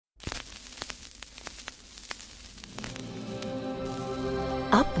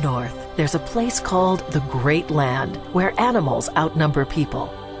Up north, there's a place called the Great Land, where animals outnumber people.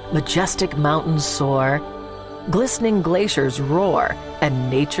 Majestic mountains soar, glistening glaciers roar, and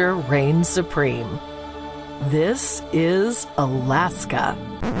nature reigns supreme. This is Alaska.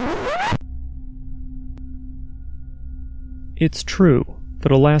 It's true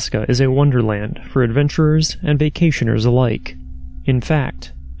that Alaska is a wonderland for adventurers and vacationers alike. In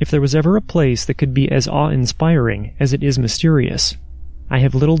fact, if there was ever a place that could be as awe-inspiring as it is mysterious, I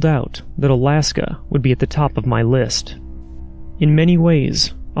have little doubt that Alaska would be at the top of my list. In many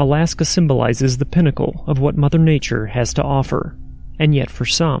ways, Alaska symbolizes the pinnacle of what Mother Nature has to offer, and yet for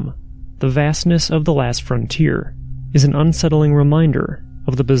some, the vastness of the last frontier is an unsettling reminder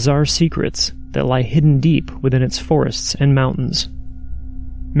of the bizarre secrets that lie hidden deep within its forests and mountains.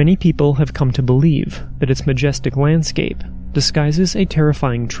 Many people have come to believe that its majestic landscape disguises a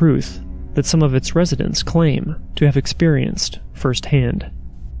terrifying truth that some of its residents claim to have experienced firsthand.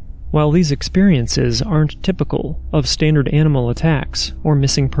 While these experiences aren't typical of standard animal attacks or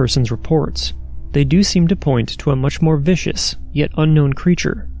missing persons reports, they do seem to point to a much more vicious yet unknown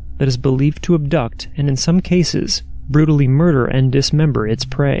creature that is believed to abduct and in some cases brutally murder and dismember its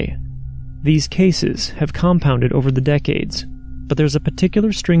prey. These cases have compounded over the decades, but there's a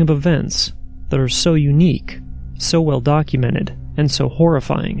particular string of events that are so unique, so well documented, and so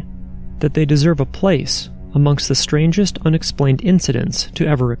horrifying that they deserve a place amongst the strangest unexplained incidents to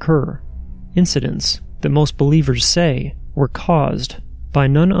ever occur. Incidents that most believers say were caused by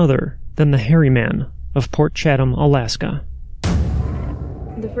none other than the hairy man of Port Chatham, Alaska.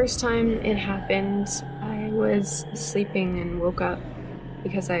 The first time it happened, I was sleeping and woke up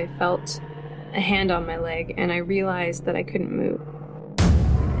because I felt a hand on my leg and I realized that I couldn't move.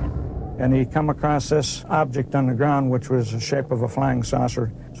 And he come across this object on the ground, which was the shape of a flying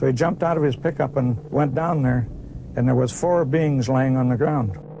saucer. So he jumped out of his pickup and went down there, and there was 4 beings laying on the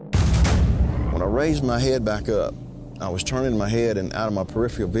ground. When I raised my head back up, I was turning my head, and out of my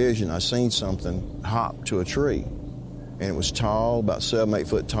peripheral vision, I seen something hop to a tree. And it was tall, about 7-8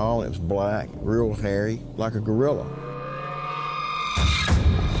 foot tall, and it was black, real hairy, like a gorilla.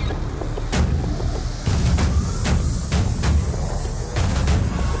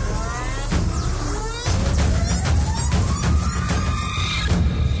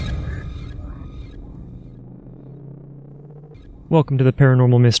 Welcome to the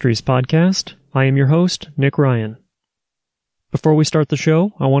Paranormal Mysteries Podcast. I am your host, Nick Ryan. Before we start the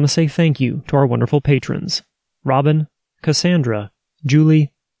show, I want to say thank you to our wonderful patrons: Robin, Cassandra,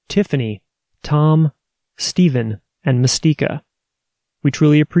 Julie, Tiffany, Tom, Stephen, and Mystica. We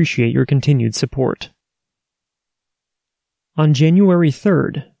truly appreciate your continued support. On January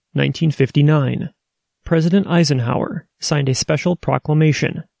 3rd, 1959, President Eisenhower signed a special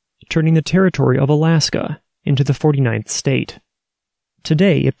proclamation turning the territory of Alaska into the 49th state.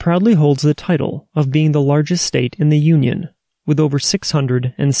 Today, it proudly holds the title of being the largest state in the Union, with over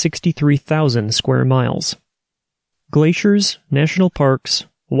 663,000 square miles. Glaciers, national parks,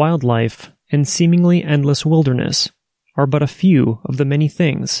 wildlife, and seemingly endless wilderness are but a few of the many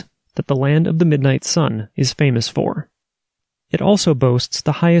things that the land of the midnight sun is famous for. It also boasts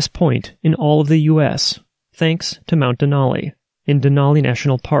the highest point in all of the U.S., thanks to Mount Denali, in Denali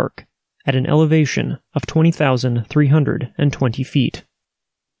National Park, at an elevation of 20,320 feet.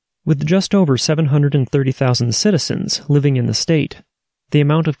 With just over 730,000 citizens living in the state, the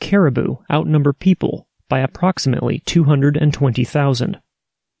amount of caribou outnumber people by approximately 220,000.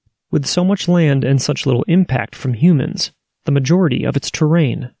 With so much land and such little impact from humans, the majority of its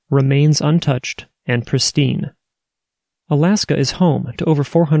terrain remains untouched and pristine. Alaska is home to over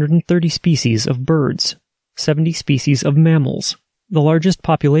 430 species of birds, 70 species of mammals, the largest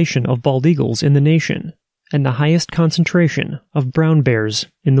population of bald eagles in the nation, and the highest concentration of brown bears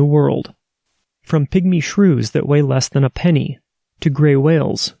in the world. From pygmy shrews that weigh less than a penny, to gray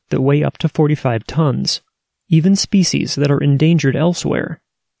whales that weigh up to 45 tons, even species that are endangered elsewhere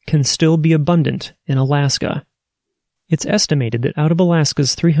can still be abundant in Alaska. It's estimated that out of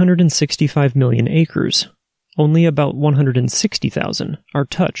Alaska's 365 million acres, only about 160,000 are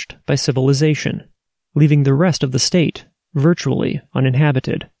touched by civilization, leaving the rest of the state virtually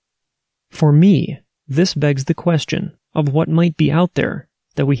uninhabited. For me, this begs the question of what might be out there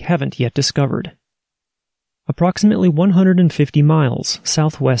that we haven't yet discovered. Approximately 150 miles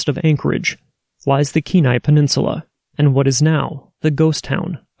southwest of Anchorage lies the Kenai Peninsula and what is now the ghost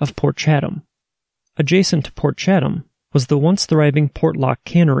town of Port Chatham. Adjacent to Port Chatham was the once thriving Portlock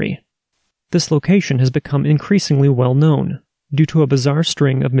Cannery. This location has become increasingly well known due to a bizarre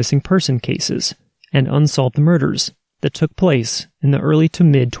string of missing person cases and unsolved murders that took place in the early to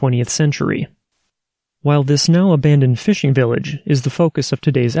mid-20th century. While this now abandoned fishing village is the focus of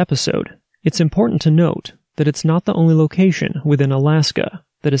today's episode, it's important to note that it's not the only location within Alaska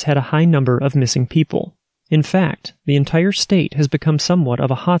that has had a high number of missing people. In fact, the entire state has become somewhat of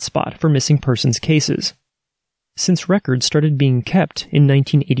a hotspot for missing persons cases. Since records started being kept in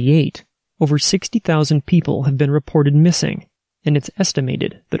 1988, over 60,000 people have been reported missing, and it's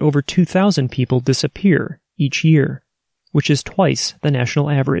estimated that over 2,000 people disappear each year, which is twice the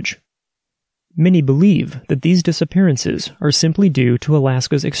national average. Many believe that these disappearances are simply due to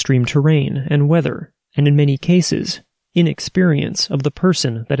Alaska's extreme terrain and weather, and in many cases, inexperience of the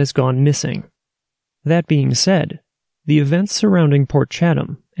person that has gone missing. That being said, the events surrounding Port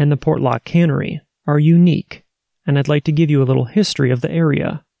Chatham and the Portlock Cannery are unique, and I'd like to give you a little history of the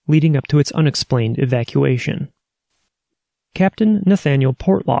area leading up to its unexplained evacuation. Captain Nathaniel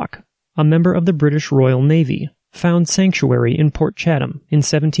Portlock, a member of the British Royal Navy, found sanctuary in Port Chatham in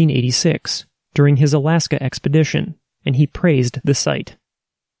 1786 during his Alaska expedition, and he praised the site.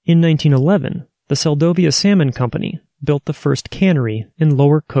 In 1911, the Seldovia Salmon Company built the first cannery in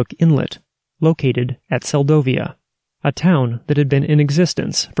Lower Cook Inlet, located at Seldovia, a town that had been in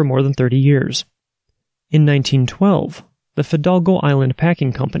existence for more than 30 years. In 1912, the Fidalgo Island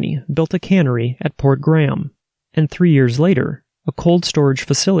Packing Company built a cannery at Port Graham, and 3 years later, a cold storage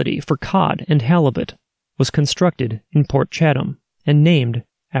facility for cod and halibut was constructed in Port Chatham and named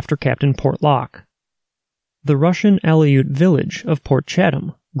after Captain Portlock. The Russian Aleut village of Port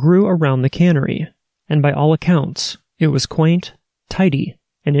Chatham grew around the cannery, and by all accounts, it was quaint, tidy,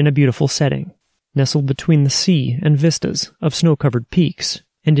 and in a beautiful setting, nestled between the sea and vistas of snow-covered peaks,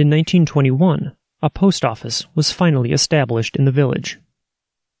 and in 1921, a post office was finally established in the village.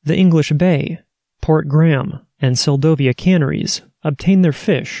 The English Bay, Port Graham, and Seldovia canneries obtained their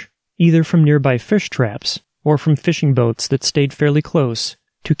fish either from nearby fish traps or from fishing boats that stayed fairly close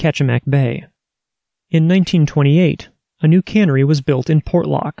to Kachemak Bay. In 1928, a new cannery was built in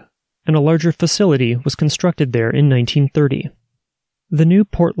Portlock, and a larger facility was constructed there in 1930. The new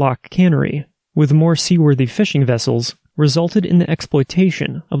Portlock cannery, with more seaworthy fishing vessels, resulted in the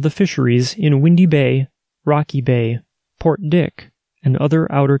exploitation of the fisheries in Windy Bay, Rocky Bay, Port Dick, and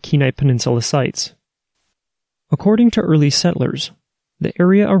other outer Kenai Peninsula sites. According to early settlers, the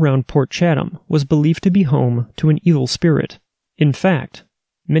area around Port Chatham was believed to be home to an evil spirit. In fact,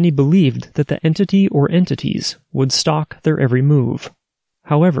 many believed that the entity or entities would stalk their every move.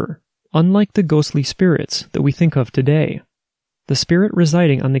 However, unlike the ghostly spirits that we think of today, the spirit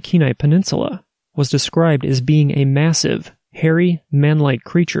residing on the Kenai Peninsula was described as being a massive, hairy, man-like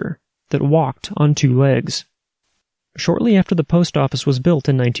creature that walked on two legs. Shortly after the post office was built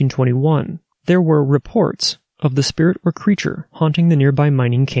in 1921, there were reports of the spirit or creature haunting the nearby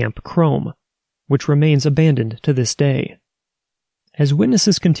mining camp Chrome, which remains abandoned to this day. As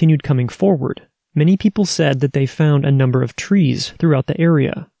witnesses continued coming forward, many people said that they found a number of trees throughout the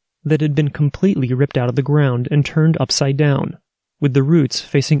area that had been completely ripped out of the ground and turned upside down, with the roots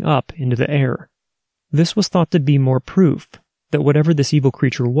facing up into the air. This was thought to be more proof that whatever this evil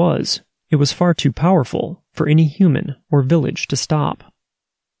creature was, it was far too powerful for any human or village to stop.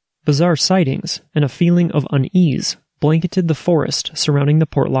 Bizarre sightings and a feeling of unease blanketed the forest surrounding the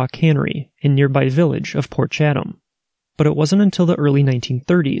Portlock Cannery and nearby village of Port Chatham. But it wasn't until the early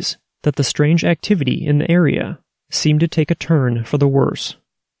 1930s that the strange activity in the area seemed to take a turn for the worse.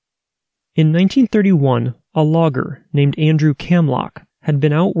 In 1931, a logger named Andrew Camlock had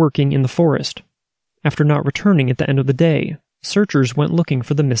been out working in the forest. After not returning at the end of the day, searchers went looking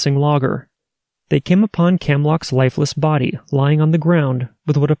for the missing logger. They came upon Camlock's lifeless body lying on the ground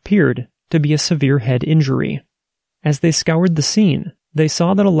with what appeared to be a severe head injury. As they scoured the scene, they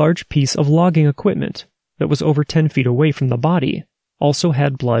saw that a large piece of logging equipment that was over 10 feet away from the body also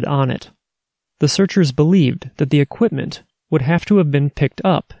had blood on it. The searchers believed that the equipment would have to have been picked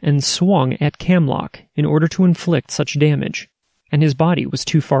up and swung at Camlock in order to inflict such damage, and his body was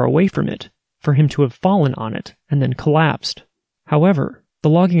too far away from it for him to have fallen on it and then collapsed. However, the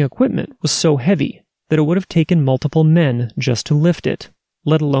logging equipment was so heavy that it would have taken multiple men just to lift it,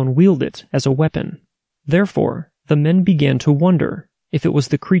 let alone wield it as a weapon. Therefore, the men began to wonder if it was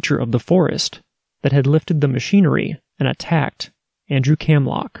the creature of the forest that had lifted the machinery and attacked Andrew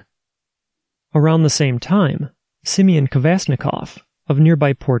Camlock. Around the same time, Simeon Kvasnikov of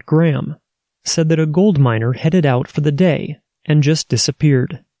nearby Port Graham said that a gold miner headed out for the day and just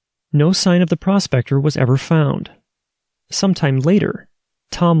disappeared. No sign of the prospector was ever found. Sometime later,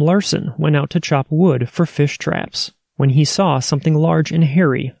 Tom Larson went out to chop wood for fish traps when he saw something large and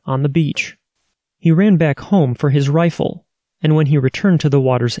hairy on the beach. He ran back home for his rifle, and when he returned to the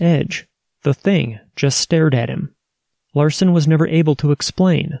water's edge, the thing just stared at him. Larson was never able to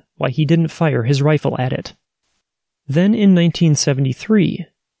explain why he didn't fire his rifle at it. Then in 1973,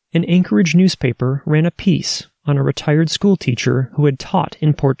 an Anchorage newspaper ran a piece on a retired schoolteacher who had taught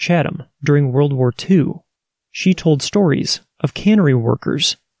in Port Chatham during World War II. She told stories of cannery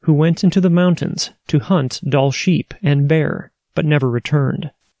workers who went into the mountains to hunt Dall sheep and bear, but never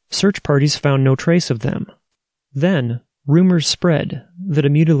returned. Search parties found no trace of them. Then, rumors spread that a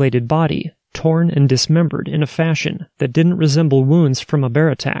mutilated body, torn and dismembered in a fashion that didn't resemble wounds from a bear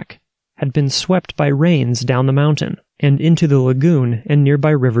attack, had been swept by rains down the mountain and into the lagoon and nearby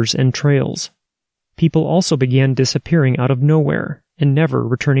rivers and trails. People also began disappearing out of nowhere and never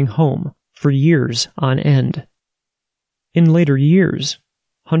returning home for years on end. In later years,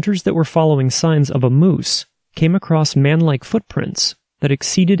 hunters that were following signs of a moose came across man-like footprints that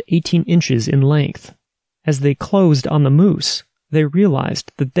exceeded 18 inches in length. As they closed on the moose, they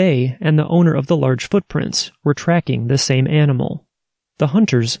realized that they and the owner of the large footprints were tracking the same animal. The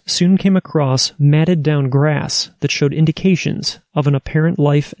hunters soon came across matted down grass that showed indications of an apparent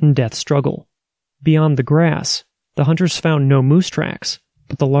life and death struggle. Beyond the grass, the hunters found no moose tracks,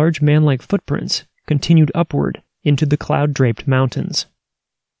 but the large man-like footprints continued upward into the cloud-draped mountains.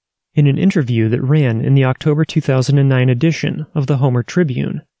 In an interview that ran in the October 2009 edition of the Homer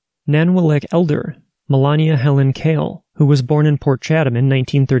Tribune, Nanwalek elder Melania Helen Kale, who was born in Port Chatham in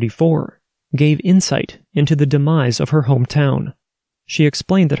 1934, gave insight into the demise of her hometown. She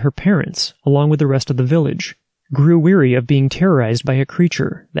explained that her parents, along with the rest of the village, grew weary of being terrorized by a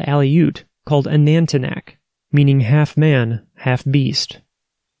creature, the Aleut, called a Nantinak, meaning half man, half beast.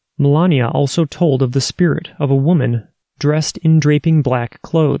 Melania also told of the spirit of a woman dressed in draping black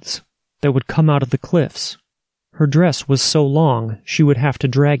clothes that would come out of the cliffs. Her dress was so long she would have to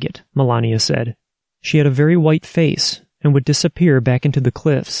drag it, Melania said. She had a very white face and would disappear back into the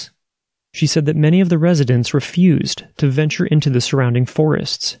cliffs. She said that many of the residents refused to venture into the surrounding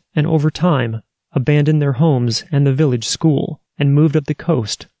forests and over time abandoned their homes and the village school and moved up the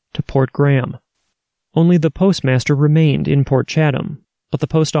coast to Port Graham. Only the postmaster remained in Port Chatham, but the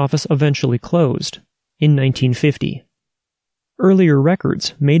post office eventually closed in 1950. Earlier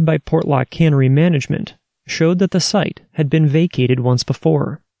records made by Portlock Cannery management showed that the site had been vacated once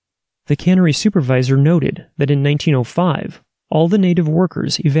before. The cannery supervisor noted that in 1905, all the native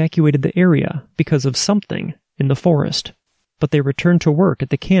workers evacuated the area because of something in the forest, but they returned to work at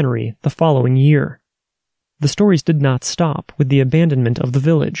the cannery the following year. The stories did not stop with the abandonment of the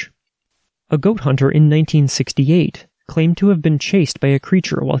village. A goat hunter in 1968 claimed to have been chased by a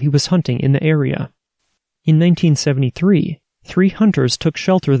creature while he was hunting in the area. In 1973, 3 hunters took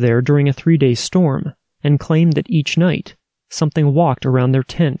shelter there during a 3-day storm and claimed that each night something walked around their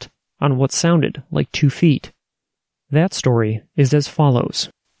tent on what sounded like 2 feet. That story is as follows.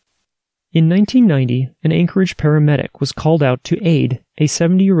 In 1990, an Anchorage paramedic was called out to aid a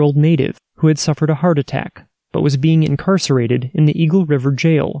 70-year-old native who had suffered a heart attack but was being incarcerated in the Eagle River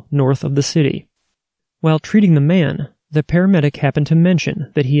Jail north of the city. While treating the man, the paramedic happened to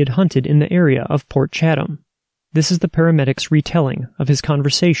mention that he had hunted in the area of Port Chatham. This is the paramedic's retelling of his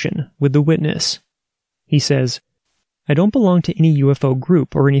conversation with the witness. He says, "I don't belong to any UFO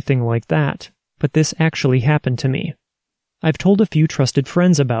group or anything like that, but this actually happened to me. I've told a few trusted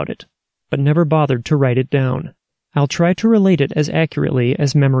friends about it, but never bothered to write it down. I'll try to relate it as accurately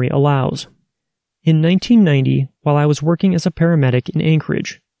as memory allows. In 1990, while I was working as a paramedic in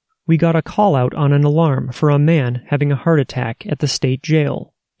Anchorage, we got a call out on an alarm for a man having a heart attack at the state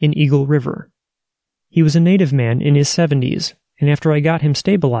jail in Eagle River. He was a native man in his 70s, and after I got him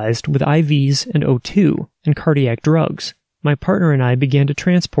stabilized with IVs and O2 and cardiac drugs, my partner and I began to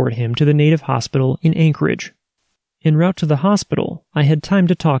transport him to the native hospital in Anchorage. En route to the hospital, I had time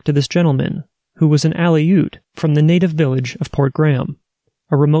to talk to this gentleman, who was an Aleut from the native village of Port Graham,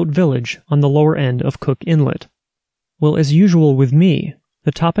 a remote village on the lower end of Cook Inlet. Well, as usual with me,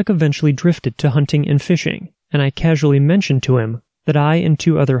 the topic eventually drifted to hunting and fishing, and I casually mentioned to him that I and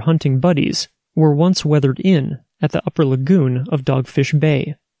 2 other hunting buddies were once weathered in at the upper lagoon of Dogfish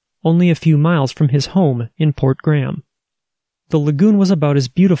Bay, only a few miles from his home in Port Graham. The lagoon was about as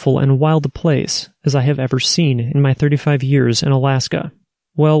beautiful and wild a place as I have ever seen in my 35 years in Alaska.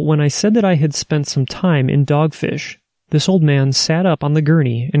 Well, when I said that I had spent some time in Dogfish, this old man sat up on the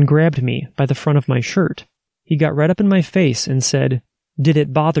gurney and grabbed me by the front of my shirt. He got right up in my face and said, "Did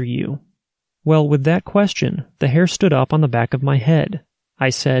it bother you?" Well, with that question, the hair stood up on the back of my head. I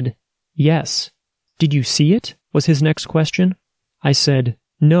said, "Yes." "Did you see it?" was his next question. I said,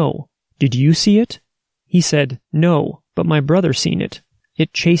 "No." "Did you see it?" He said, "No, but my brother seen it.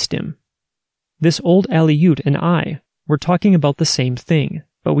 It chased him." This old Aleut and I were talking about the same thing,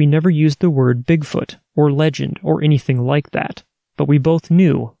 but we never used the word Bigfoot or legend or anything like that. But we both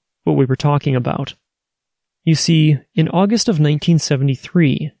knew what we were talking about. You see, in August of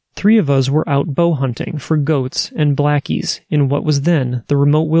 1973, 3 of us were out bow hunting for goats and blackies in what was then the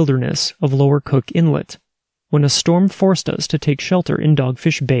remote wilderness of Lower Cook Inlet, when a storm forced us to take shelter in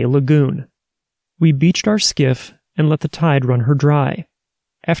Dogfish Bay Lagoon. We beached our skiff and let the tide run her dry.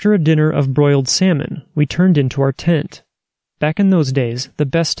 After a dinner of broiled salmon, we turned into our tent. Back in those days, the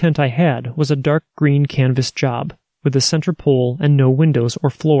best tent I had was a dark green canvas job, with a center pole and no windows or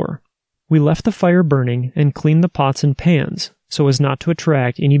floor. We left the fire burning and cleaned the pots and pans so as not to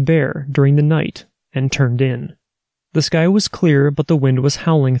attract any bear during the night, and turned in. The sky was clear, but the wind was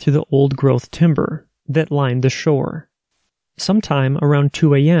howling through the old-growth timber that lined the shore. Sometime around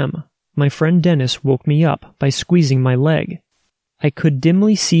 2 a.m., my friend Dennis woke me up by squeezing my leg. I could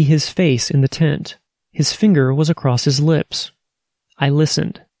dimly see his face in the tent. His finger was across his lips. I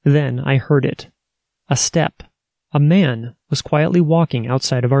listened. Then I heard it. A step. A man was quietly walking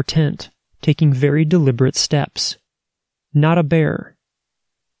outside of our tent, taking very deliberate steps. Not a bear.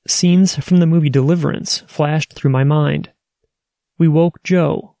 Scenes from the movie Deliverance flashed through my mind. We woke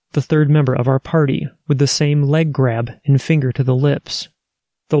Joe, the 3rd member of our party, with the same leg grab and finger to the lips.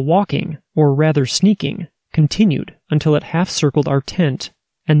 The walking, or rather sneaking, continued until it half-circled our tent,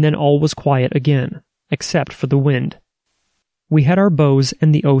 and then all was quiet again, except for the wind. We had our bows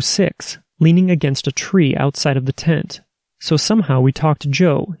and the 06 leaning against a tree outside of the tent, so somehow we talked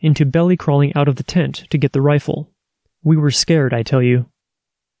Joe into belly-crawling out of the tent to get the rifle. We were scared, I tell you.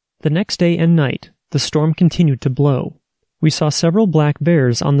 The next day and night, the storm continued to blow. We saw several black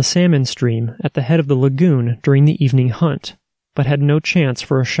bears on the salmon stream at the head of the lagoon during the evening hunt, but had no chance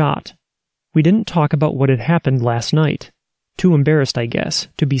for a shot. We didn't talk about what had happened last night. Too embarrassed, I guess,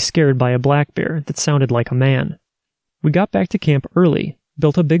 to be scared by a black bear that sounded like a man. We got back to camp early,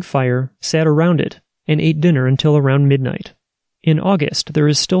 built a big fire, sat around it, and ate dinner until around midnight. In August, there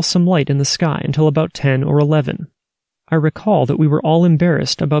is still some light in the sky until about 10 or 11. I recall that we were all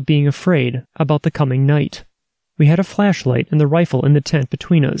embarrassed about being afraid about the coming night. We had a flashlight and the rifle in the tent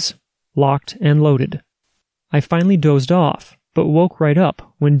between us, locked and loaded. I finally dozed off, but woke right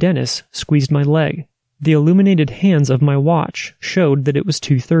up when Dennis squeezed my leg. The illuminated hands of my watch showed that it was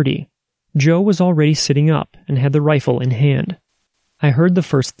 2:30. Joe was already sitting up and had the rifle in hand. I heard the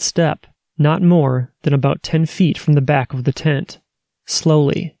first step, not more than about 10 feet from the back of the tent.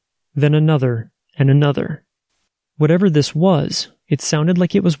 Slowly, then another and another. Whatever this was, it sounded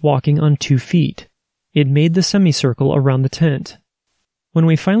like it was walking on 2 feet. It made the semicircle around the tent. When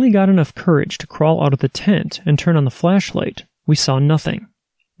we finally got enough courage to crawl out of the tent and turn on the flashlight, we saw nothing.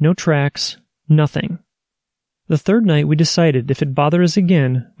 No tracks, nothing. The 3rd night we decided if it bothered us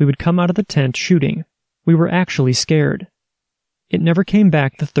again, we would come out of the tent shooting. We were actually scared. It never came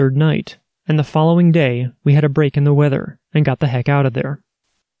back the 3rd night, and the following day we had a break in the weather and got the heck out of there.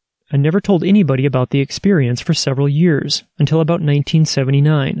 I never told anybody about the experience for several years, until about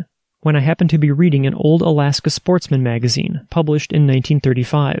 1979, when I happened to be reading an old Alaska Sportsman magazine published in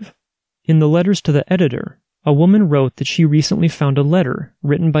 1935. In the letters to the editor, a woman wrote that she recently found a letter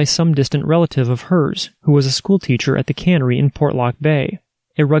written by some distant relative of hers who was a schoolteacher at the Cannery in Portlock Bay,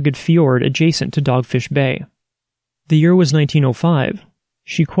 a rugged fjord adjacent to Dogfish Bay. The year was 1905.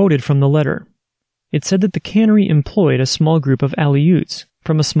 She quoted from the letter. It said that the Cannery employed a small group of Aleuts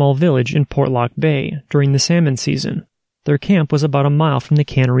from a small village in Portlock Bay during the salmon season. Their camp was about a mile from the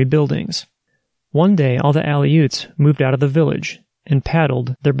Cannery buildings. One day all the Aleuts moved out of the village and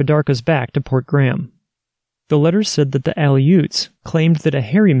paddled their bidarkas back to Port Graham. The letter said that the Aleuts claimed that a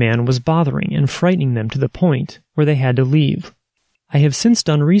hairy man was bothering and frightening them to the point where they had to leave. I have since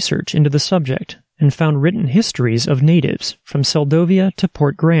done research into the subject and found written histories of natives from Seldovia to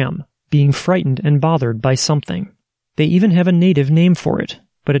Port Graham being frightened and bothered by something. They even have a native name for it,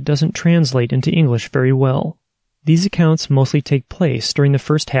 but it doesn't translate into English very well. These accounts mostly take place during the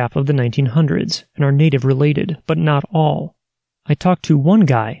first half of the 1900s and are native-related, but not all. I talked to one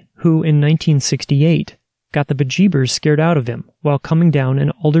guy who, in 1968, got the bejeebers scared out of him while coming down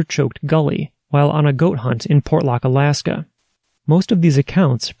an alder-choked gully while on a goat hunt in Portlock, Alaska. Most of these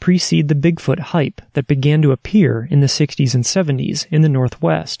accounts precede the Bigfoot hype that began to appear in the 60s and 70s in the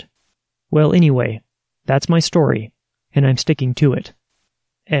Northwest. Well, anyway, that's my story, and I'm sticking to it.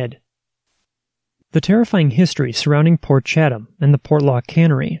 Ed. The terrifying history surrounding Port Chatham and the Portlock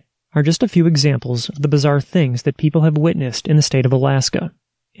Cannery are just a few examples of the bizarre things that people have witnessed in the state of Alaska.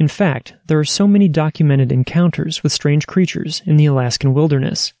 In fact, there are so many documented encounters with strange creatures in the Alaskan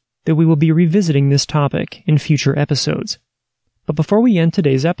wilderness that we will be revisiting this topic in future episodes. But before we end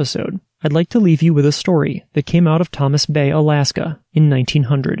today's episode, I'd like to leave you with a story that came out of Thomas Bay, Alaska in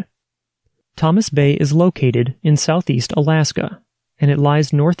 1900. Thomas Bay is located in southeast Alaska, and it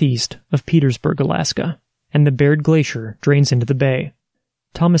lies northeast of Petersburg, Alaska, and the Baird Glacier drains into the bay.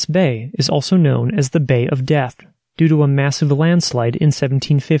 Thomas Bay is also known as the Bay of Death due to a massive landslide in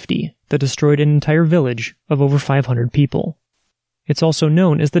 1750 that destroyed an entire village of over 500 people. It's also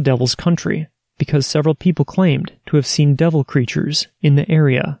known as the Devil's Country because several people claimed to have seen devil creatures in the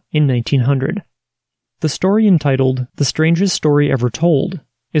area in 1900. The story entitled The Strangest Story Ever Told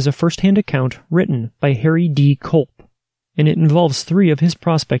is a first-hand account written by Harry D. Culp, and it involves 3 of his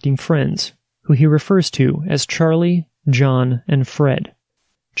prospecting friends, who he refers to as Charlie, John, and Fred.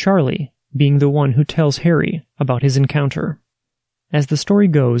 Charlie being the one who tells Harry about his encounter. As the story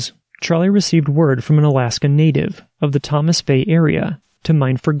goes, Charlie received word from an Alaska native of the Thomas Bay area to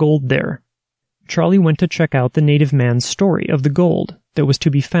mine for gold there. Charlie went to check out the native man's story of the gold that was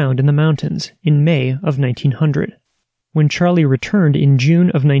to be found in the mountains in May of 1900. When Charlie returned in June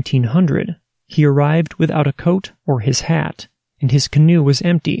of 1900, he arrived without a coat or his hat, and his canoe was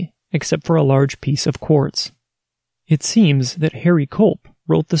empty except for a large piece of quartz. It seems that Harry Culp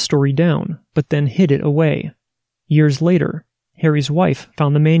wrote the story down, but then hid it away. Years later, Harry's wife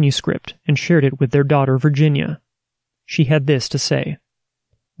found the manuscript and shared it with their daughter Virginia. She had this to say: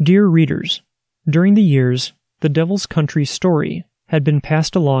 "Dear readers, during the years, the Devil's Country story had been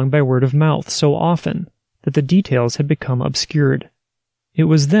passed along by word of mouth so often that the details had become obscured. It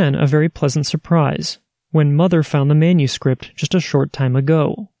was then a very pleasant surprise when Mother found the manuscript just a short time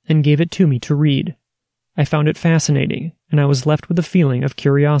ago and gave it to me to read. I found it fascinating, and I was left with a feeling of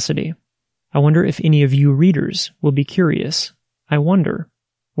curiosity. I wonder if any of you readers will be curious. I wonder.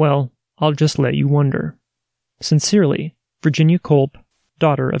 Well, I'll just let you wonder. Sincerely, Virginia Culp,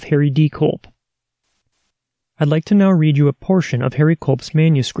 daughter of Harry D. Culp." I'd like to now read you a portion of Harry Culp's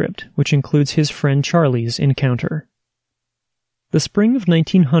manuscript, which includes his friend Charlie's encounter. "The spring of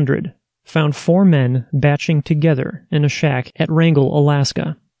 1900 found 4 men batching together in a shack at Wrangell,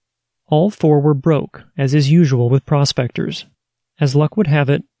 Alaska. All 4 were broke, as is usual with prospectors. As luck would have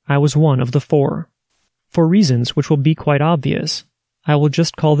it, I was one of the 4. For reasons which will be quite obvious, I will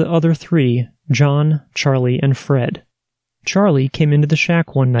just call the other 3 John, Charlie, and Fred. Charlie came into the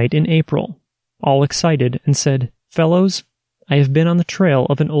shack one night in April, all excited, and said, 'Fellows, I have been on the trail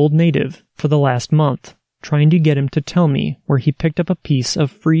of an old native for the last month, trying to get him to tell me where he picked up a piece of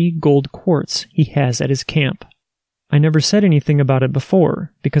free gold quartz he has at his camp. I never said anything about it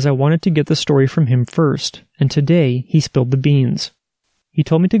before because I wanted to get the story from him first, and today he spilled the beans. He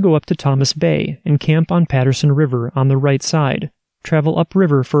told me to go up to Thomas Bay and camp on Patterson River on the right side, travel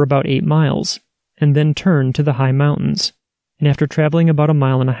upriver for about 8 miles, and then turn to the high mountains, and after traveling about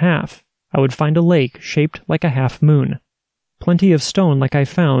 1.5 miles, I would find a lake shaped like a half moon. Plenty of stone like I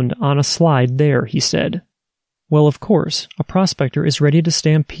found on a slide there,' he said. Well, of course, a prospector is ready to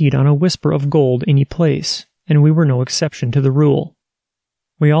stampede on a whisper of gold any place, and we were no exception to the rule.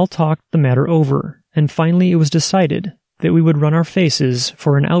 We all talked the matter over, and finally it was decided that we would run our faces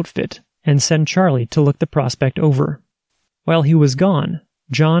for an outfit and send Charlie to look the prospect over. While he was gone,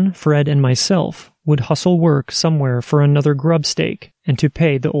 John, Fred, and myself would hustle work somewhere for another grub stake and to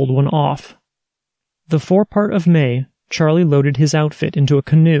pay the old one off. The forepart of May, Charlie loaded his outfit into a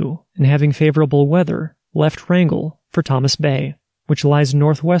canoe and, having favorable weather, left Wrangell for Thomas Bay, which lies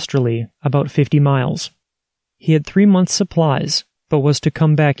northwesterly about 50 miles. He had 3 months' supplies, but was to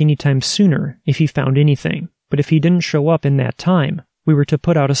come back any time sooner if he found anything. But if he didn't show up in that time, we were to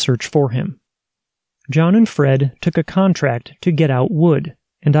put out a search for him. John and Fred took a contract to get out wood,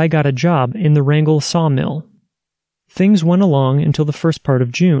 and I got a job in the Wrangell sawmill. Things went along until the first part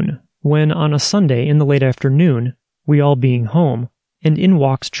of June, when on a Sunday in the late afternoon, we all being home, and in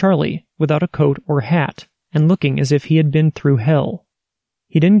walks Charlie without a coat or hat, and looking as if he had been through hell.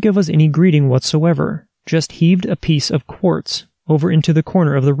 He didn't give us any greeting whatsoever, just heaved a piece of quartz over into the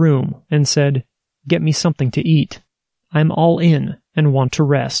corner of the room and said, "Get me something to eat. I'm all in and want to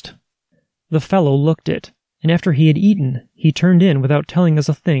rest." The fellow looked it, and after he had eaten, he turned in without telling us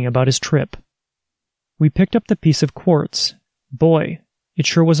a thing about his trip. We picked up the piece of quartz. Boy, it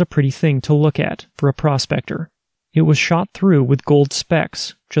sure was a pretty thing to look at for a prospector. It was shot through with gold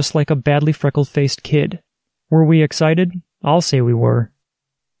specks, just like a badly freckled-faced kid. Were we excited? I'll say we were.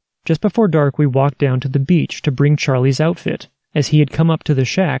 Just before dark, we walked down to the beach to bring Charlie's outfit, as he had come up to the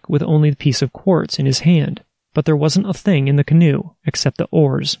shack with only the piece of quartz in his hand, but there wasn't a thing in the canoe except the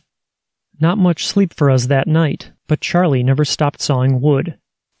oars. Not much sleep for us that night, but Charlie never stopped sawing wood.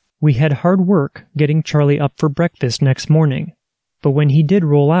 We had hard work getting Charlie up for breakfast next morning, but when he did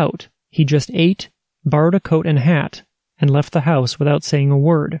roll out, he just ate, borrowed a coat and hat, and left the house without saying a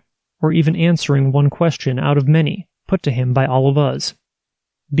word, or even answering one question out of many put to him by all of us.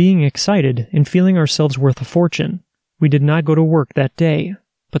 Being excited and feeling ourselves worth a fortune, We did not go to work that day,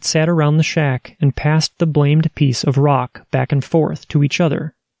 but sat around the shack and passed the blamed piece of rock back and forth to each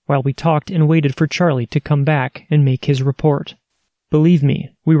other while we talked and waited for Charlie to come back and make his report. Believe me,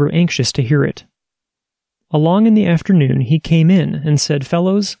 we were anxious to hear it. Along in the afternoon he came in and said,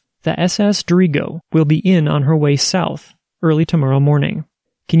 "Fellows, the SS Dorigo will be in on her way south early tomorrow morning.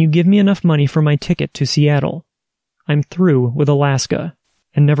 Can you give me enough money for my ticket to Seattle? I'm through with Alaska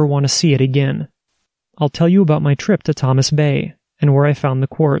and never want to see it again. I'll tell you about my trip to Thomas Bay and where I found the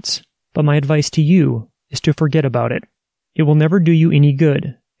quartz, but my advice to you is to forget about it. It will never do you any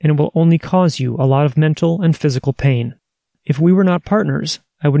good, and it will only cause you a lot of mental and physical pain. If we were not partners,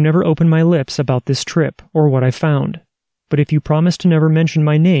 I would never open my lips about this trip or what I found. But if you promise to never mention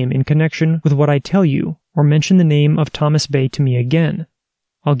my name in connection with what I tell you, or mention the name of Thomas Bay to me again,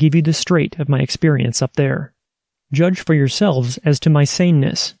 I'll give you the straight of my experience up there. Judge for yourselves as to my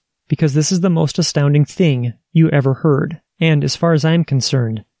saneness, because this is the most astounding thing you ever heard, and as far as I'm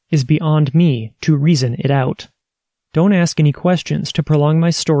concerned, is beyond me to reason it out. Don't ask any questions to prolong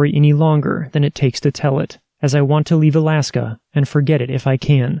my story any longer than it takes to tell it, as I want to leave Alaska and forget it if I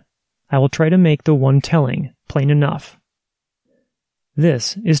can. I will try to make the one telling plain enough."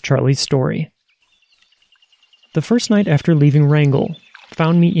 This is Charlie's story. The first night after leaving Wrangell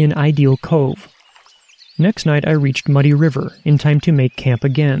found me in Ideal Cove. Next night I reached Muddy River in time to make camp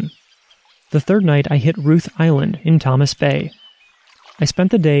again. The third night I hit Ruth Island in Thomas Bay. I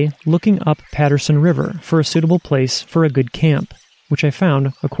spent the day looking up Patterson River for a suitable place for a good camp, which I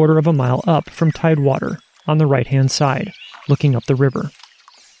found a quarter of a mile up from Tidewater on the right-hand side, looking up the river.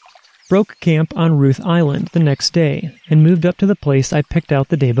 Broke camp on Ruth Island the next day and moved up to the place I picked out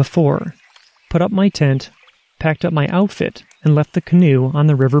the day before. Put up my tent, packed up my outfit, and left the canoe on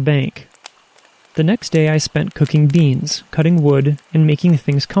the river bank. The next day I spent cooking beans, cutting wood, and making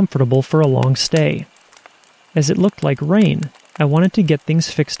things comfortable for a long stay. As it looked like rain, I wanted to get things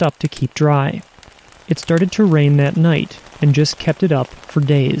fixed up to keep dry. It started to rain that night and just kept it up for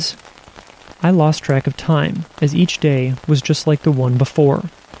days. I lost track of time, as each day was just like the one before.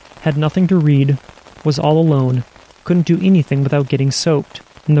 Had nothing to read, was all alone, couldn't do anything without getting soaked,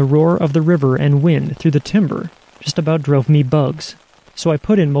 and the roar of the river and wind through the timber just about drove me bugs, so I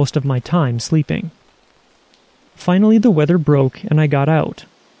put in most of my time sleeping. Finally the weather broke and I got out.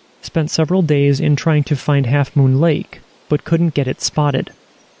 Spent several days in trying to find Half Moon Lake, but couldn't get it spotted.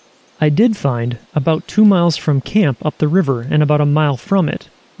 I did find, about 2 miles from camp up the river and about a mile from it,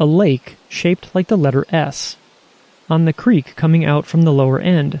 a lake shaped like the letter S. On the creek coming out from the lower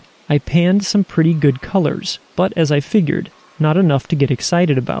end, I panned some pretty good colors, but as I figured, not enough to get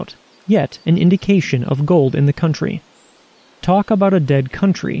excited about, yet an indication of gold in the country. Talk about a dead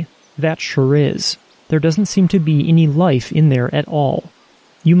country, that sure is. There doesn't seem to be any life in there at all.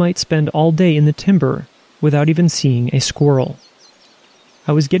 You might spend all day in the timber without even seeing a squirrel.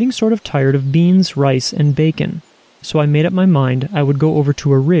 I was getting sort of tired of beans, rice, and bacon, so I made up my mind I would go over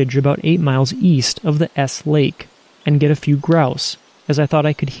to a ridge about 8 miles east of the S Lake and get a few grouse, as I thought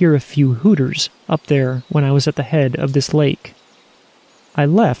I could hear a few hooters up there when I was at the head of this lake. I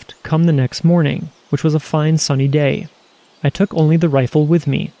left come the next morning, which was a fine sunny day. I took only the rifle with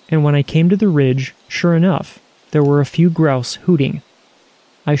me, and when I came to the ridge, sure enough, there were a few grouse hooting.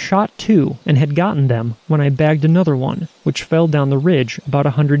 I shot 2 and had gotten them when I bagged another one, which fell down the ridge about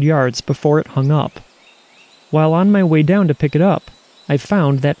 100 yards before it hung up. While on my way down to pick it up, I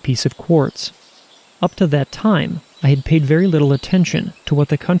found that piece of quartz. Up to that time, I had paid very little attention to what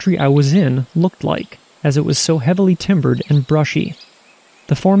the country I was in looked like, as it was so heavily timbered and brushy.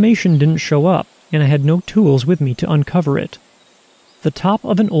 The formation didn't show up, and I had no tools with me to uncover it. The top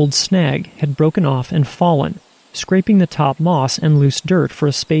of an old snag had broken off and fallen, scraping the top moss and loose dirt for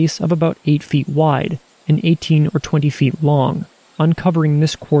a space of about 8 feet wide and 18 or 20 feet long, uncovering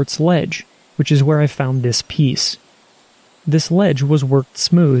this quartz ledge, which is where I found this piece. This ledge was worked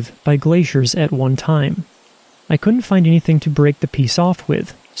smooth by glaciers at one time. I couldn't find anything to break the piece off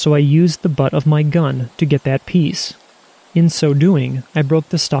with, so I used the butt of my gun to get that piece. In so doing, I broke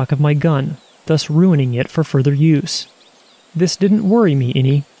the stock of my gun, thus ruining it for further use. This didn't worry me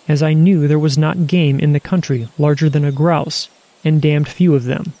any, as I knew there was not game in the country larger than a grouse, and damned few of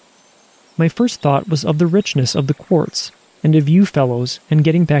them. My first thought was of the richness of the quartz, and of you fellows, and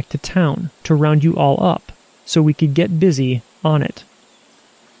getting back to town to round you all up, so we could get busy on it.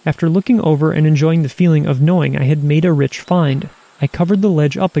 After looking over and enjoying the feeling of knowing I had made a rich find, I covered the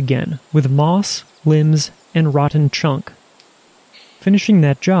ledge up again with moss, limbs, and rotten chunk. Finishing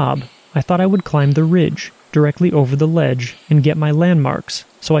that job, I thought I would climb the ridge directly over the ledge and get my landmarks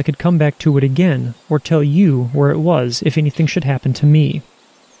so I could come back to it again or tell you where it was if anything should happen to me.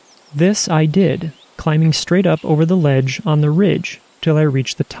 This I did, climbing straight up over the ledge on the ridge till I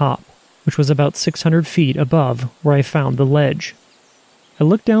reached the top, which was about 600 feet above where I found the ledge. I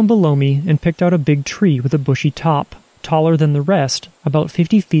looked down below me and picked out a big tree with a bushy top, taller than the rest, about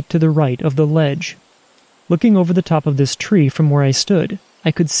 50 feet to the right of the ledge. Looking over the top of this tree from where I stood,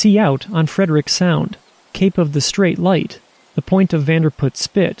 I could see out on Frederick Sound, Cape of the Straight Light, the point of Vanderput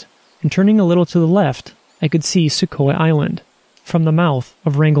Spit, and turning a little to the left, I could see Sukhoi Island, from the mouth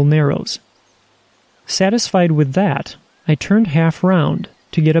of Wrangell Narrows. Satisfied with that, I turned half round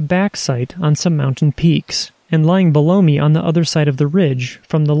to get a back sight on some mountain peaks, and lying below me on the other side of the ridge,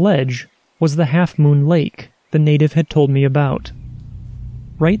 from the ledge, was the Half Moon Lake the native had told me about.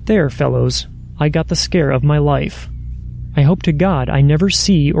 Right there, fellows, I got the scare of my life. I hope to God I never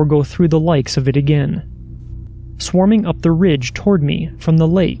see or go through the likes of it again. Swarming up the ridge toward me from the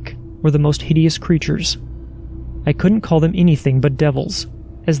lake were the most hideous creatures. I couldn't call them anything but devils,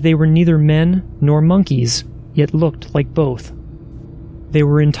 as they were neither men nor monkeys, yet looked like both. They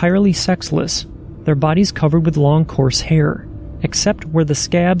were entirely sexless, their bodies covered with long coarse hair, except where the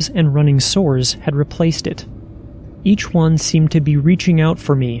scabs and running sores had replaced it. Each one seemed to be reaching out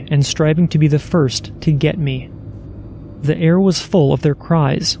for me and striving to be the first to get me. The air was full of their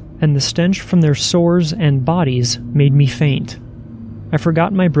cries, and the stench from their sores and bodies made me faint. I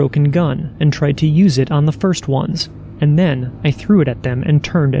forgot my broken gun and tried to use it on the first ones, and then I threw it at them and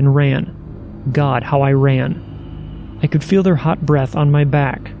turned and ran. God, how I ran. I could feel their hot breath on my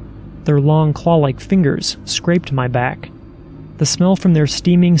back. Their long claw-like fingers scraped my back. The smell from their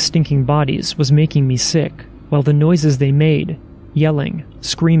steaming, stinking bodies was making me sick, while the noises they made, yelling,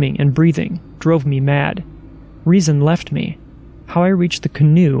 screaming, and breathing, drove me mad. Reason left me. How I reached the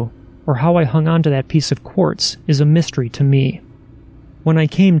canoe, or how I hung onto that piece of quartz, is a mystery to me. When I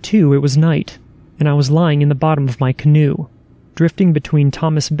came to, it was night, and I was lying in the bottom of my canoe, drifting between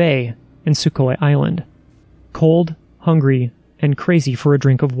Thomas Bay and Sukhoi Island. Cold, hungry, and crazy for a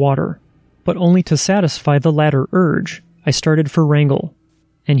drink of water. But only to satisfy the latter urge, I started for Wrangell,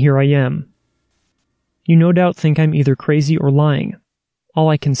 and here I am. You no doubt think I'm either crazy or lying. All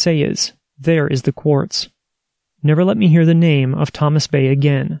I can say is, there is the quartz. Never let me hear the name of Thomas Bay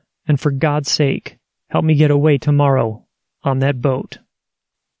again, and for God's sake, help me get away tomorrow on that boat.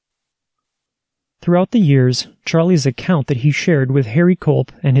 Throughout the years, Charlie's account that he shared with Harry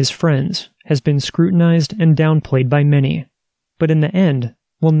Culp and his friends has been scrutinized and downplayed by many, but in the end,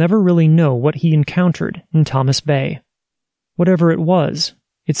 we'll never really know what he encountered in Thomas Bay. Whatever it was,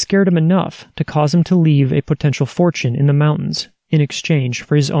 it scared him enough to cause him to leave a potential fortune in the mountains in exchange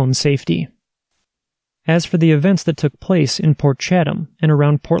for his own safety. As for the events that took place in Port Chatham and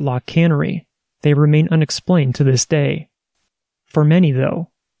around Portlock Cannery, they remain unexplained to this day. For many, though,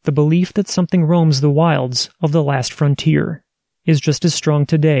 the belief that something roams the wilds of the last frontier is just as strong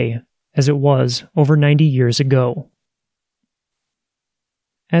today as it was over 90 years ago.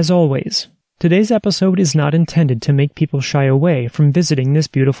 As always, today's episode is not intended to make people shy away from visiting this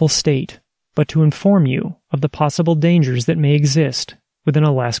beautiful state, but to inform you of the possible dangers that may exist within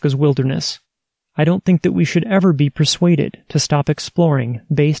Alaska's wilderness. I don't think that we should ever be persuaded to stop exploring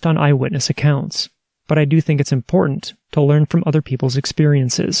based on eyewitness accounts, but I do think it's important to learn from other people's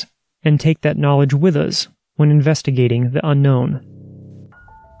experiences and take that knowledge with us when investigating the unknown.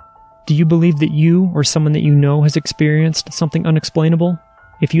 Do you believe that you or someone that you know has experienced something unexplainable?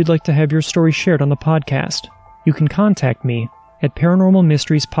 If you'd like to have your story shared on the podcast, you can contact me at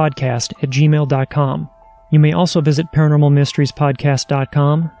paranormalmysteriespodcast@gmail.com. You may also visit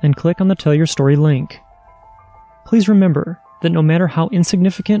paranormalmysteriespodcast.com and click on the Tell Your Story link. Please remember that no matter how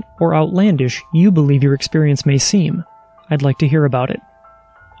insignificant or outlandish you believe your experience may seem, I'd like to hear about it.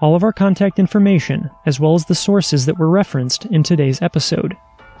 All of our contact information, as well as the sources that were referenced in today's episode,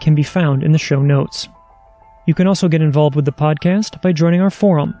 can be found in the show notes. You can also get involved with the podcast by joining our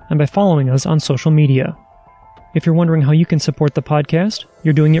forum and by following us on social media. If you're wondering how you can support the podcast,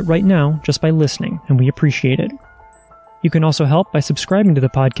 you're doing it right now just by listening, and we appreciate it. You can also help by subscribing to the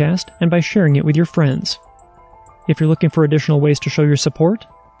podcast and by sharing it with your friends. If you're looking for additional ways to show your support,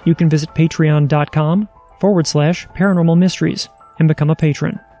 you can visit patreon.com/paranormal mysteries and become a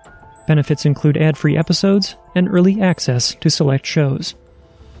patron. Benefits include ad-free episodes and early access to select shows.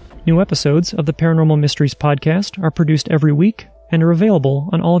 New episodes of the Paranormal Mysteries podcast are produced every week and are available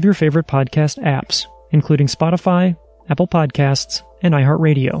on all of your favorite podcast apps, including Spotify, Apple Podcasts, and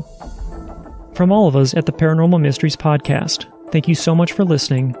iHeartRadio. From all of us at the Paranormal Mysteries podcast, thank you so much for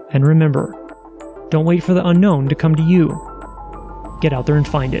listening, and remember, don't wait for the unknown to come to you. Get out there and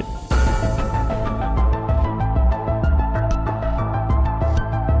find it.